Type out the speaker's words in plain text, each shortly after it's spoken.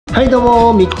はいどう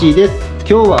も、ミッチーです。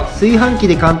今日は炊飯器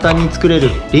で簡単に作れる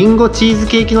リンゴチーズ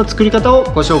ケーキの作り方を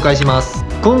ご紹介します。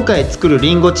今回作る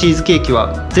リンゴチーズケーキ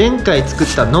は前回作っ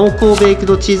た濃厚ベイク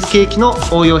ドチーズケーキの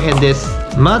応用編です。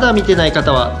まだ見てない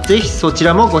方はぜひそち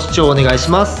らもご視聴お願い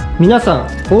します。皆さん、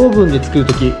オーブンで作る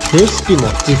ときレシピも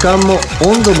時間も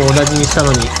温度も同じにした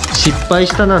のに失敗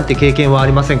したなんて経験はあ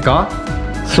りませんか？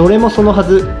それもそのは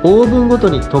ず、オーブンごと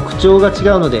に特徴が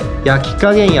違うので焼き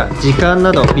加減や時間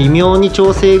など微妙に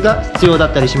調整が必要だ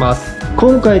ったりします。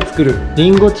今回作るリ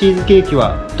ンゴチーズケーキ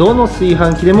はどの炊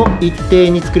飯器でも一定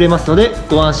に作れますので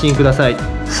ご安心ください。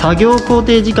作業工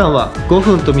程時間は5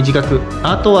分と短く、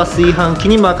あとは炊飯器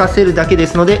に任せるだけで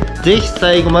すので是非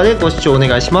最後までご視聴お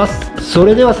願いします。そ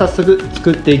れでは早速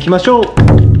作っていきましょう。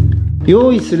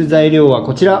用意する材料は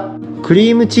こちら。ク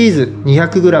リームチーズ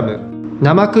 200g、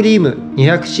生クリーム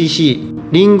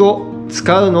 200cc、 りんご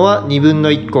使うのは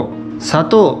1/2個、砂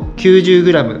糖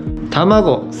 90g、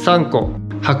 卵3個、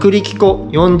薄力粉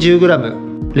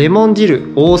 40g、 レモン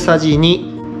汁大さじ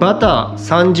2、バタ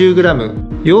ー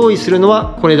 30g。 用意するの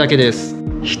はこれだけです。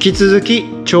引き続き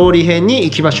調理編に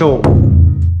行きましょ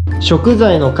う。食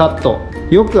材のカット。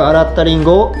よく洗ったりん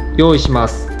ごを用意しま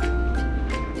す。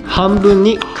半分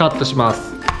にカットします。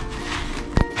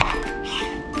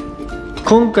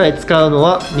今回使うの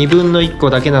は1/2個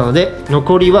だけなので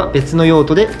残りは別の用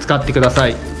途で使ってくださ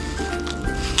い。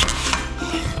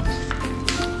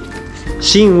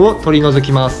芯を取り除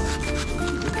きます。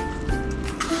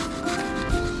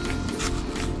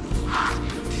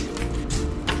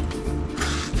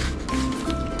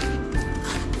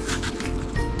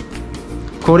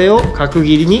これを角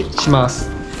切りにします。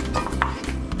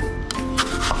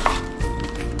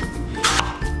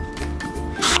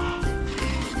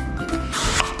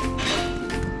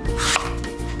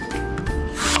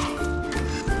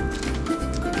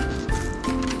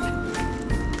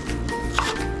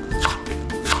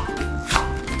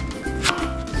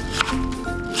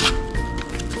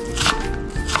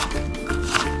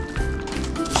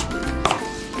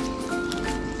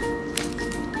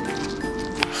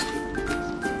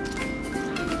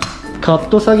カッ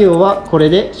ト作業はこれ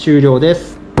で終了で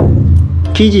す。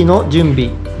生地の準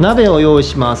備。鍋を用意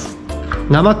します。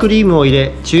生クリームを入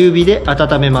れ中火で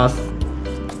温めます。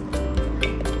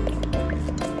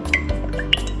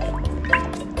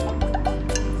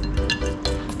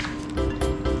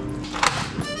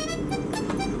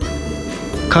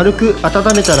軽く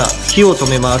温めたら火を止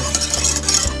めま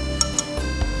す。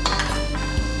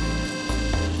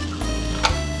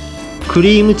ク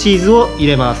リームチーズを入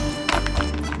れます。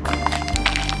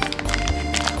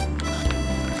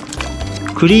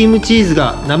クリームチーズ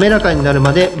が滑らかになる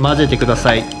まで混ぜてくだ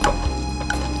さい。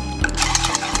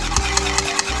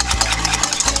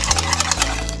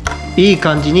いい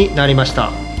感じになりまし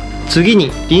た。次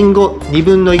にりんご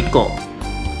1/2個、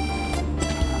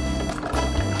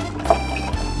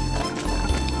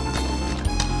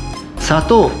砂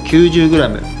糖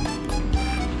 90g、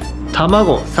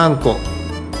 卵3個、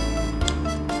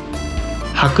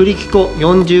薄力粉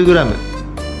 40g、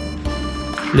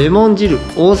レモン汁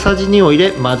大さじ2を入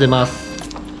れ混ぜます。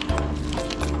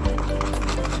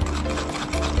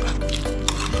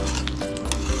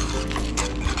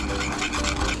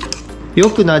よ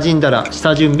く馴染んだら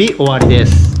下準備終わりで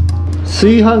す。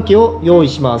炊飯器を用意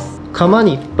します。釜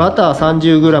にバター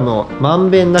 30g をまん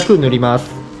べんなく塗りま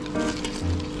す。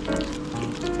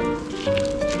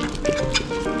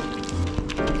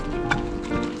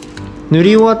塗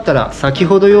り終わったら先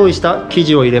ほど用意した生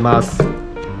地を入れます。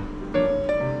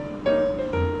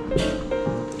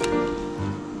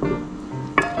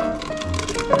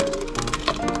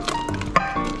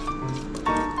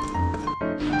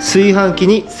炊飯器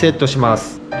にセットしま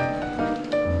す。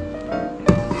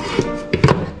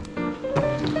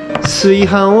炊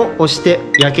飯を押して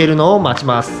焼けるのを待ち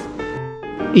ます。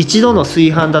一度の炊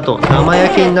飯だと生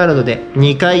焼けになるので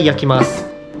2回焼きます。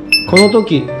この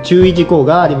時注意事項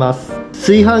があります。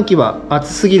炊飯器は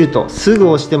熱すぎるとすぐ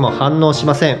押しても反応し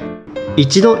ません。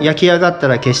一度焼き上がった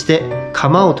ら消して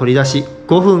釜を取り出し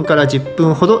5分から10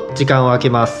分ほど時間を空け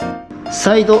ます。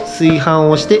再度炊飯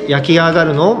を押して焼き上が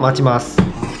るのを待ちます。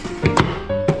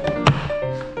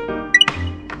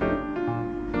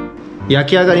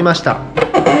焼き上がりました。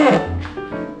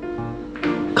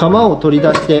釜を取り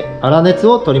出して粗熱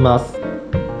を取ります。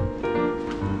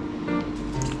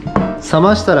冷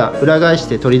ましたら裏返し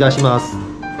て取り出します。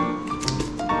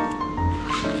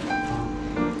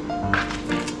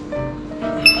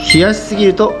冷やしすぎ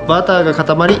るとバターが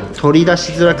固まり取り出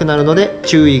しづらくなるので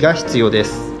注意が必要で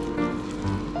す。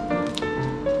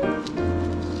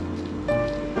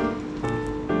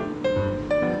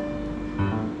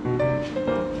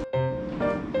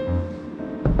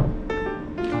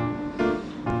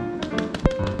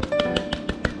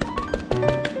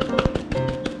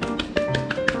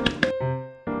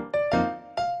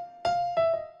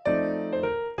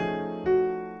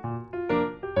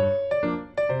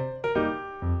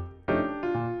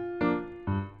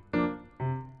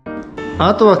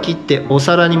あとは切ってお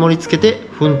皿に盛り付けて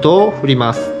粉糖を振り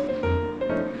ます。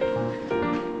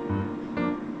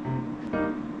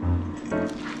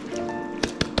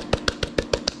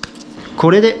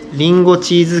これでりんご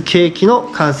チーズケーキの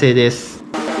完成です。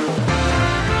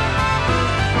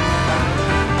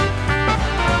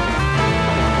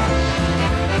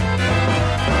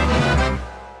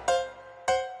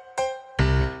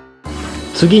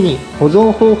次に保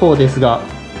存方法ですが、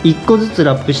1個ずつ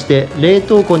ラップして冷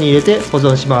凍庫に入れて保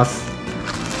存します。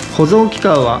保存期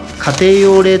間は家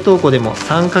庭用冷凍庫でも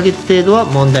3ヶ月程度は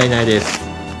問題ないです。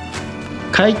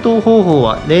解凍方法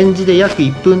はレンジで約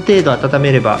1分程度温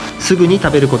めればすぐに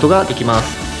食べることができま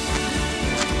す。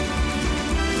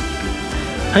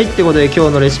はい、ということで今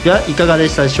日のレシピはいかがで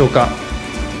したでしょうか。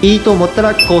いいと思った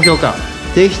ら高評価、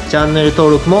ぜひチャンネル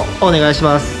登録もお願いし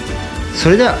ます。そ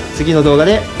れでは次の動画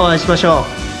でお会いしましょ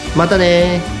う。また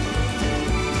ね。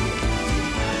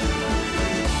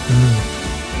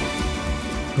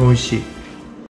美味しい。